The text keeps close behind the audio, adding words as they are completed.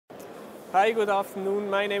Hi, good afternoon.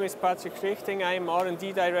 My name is Patrick Richting. I am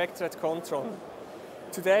R&D Director at Kontron.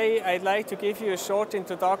 Today I'd like to give you a short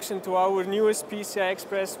introduction to our newest PCI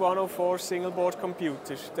Express 104 single board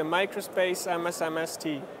computer, the MICROSPACE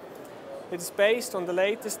MSMST. It is based on the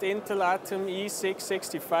latest Intel Atom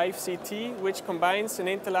E665 CT, which combines an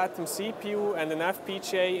Intel Atom CPU and an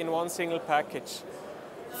FPGA in one single package.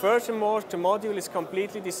 Furthermore, the module is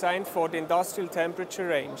completely designed for the industrial temperature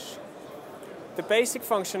range. The basic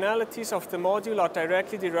functionalities of the module are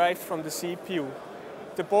directly derived from the CPU.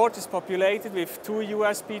 The board is populated with two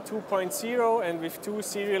USB 2.0 and with two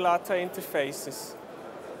serial ATA interfaces.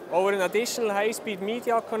 Over an additional high-speed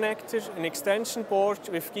media connector, an extension board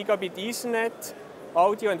with gigabit Ethernet,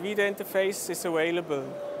 audio and video interface is available.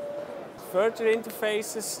 Further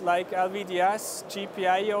interfaces like LVDS,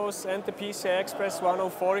 GPIOs and the PCI Express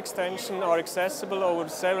 104 extension are accessible over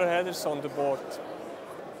several headers on the board.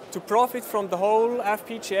 To profit from the whole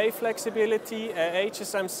FPGA flexibility, a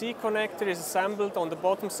HSMC connector is assembled on the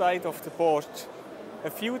bottom side of the board. A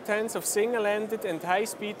few tens of single-ended and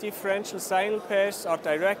high-speed differential signal pairs are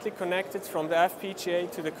directly connected from the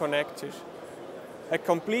FPGA to the connector. A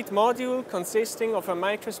complete module consisting of a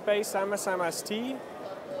MICROSPACE MSMST,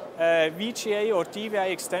 a VGA or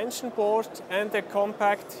DVI extension board, and a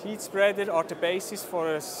compact heat spreader are the basis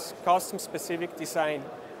for a custom-specific design.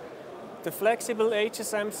 The flexible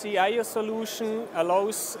HSMC I/O solution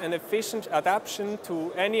allows an efficient adaptation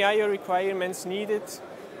to any I/O requirements needed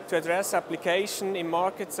to address application in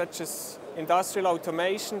markets such as industrial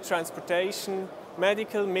automation, transportation,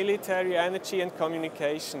 medical, military, energy and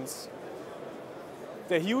communications.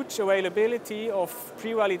 The huge availability of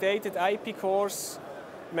pre-validated IP cores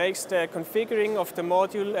makes the configuring of the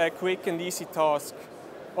module a quick and easy task.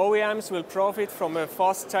 OEMs will profit from a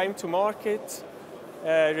fast time to market,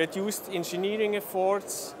 reduced engineering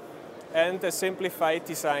efforts, and a simplified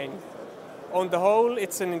design. On the whole,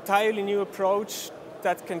 it's an entirely new approach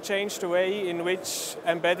that can change the way in which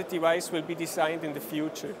embedded device will be designed in the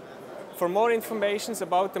future. For more information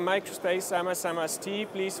about the MICROSPACE MSMST,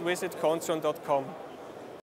 please visit kontron.com.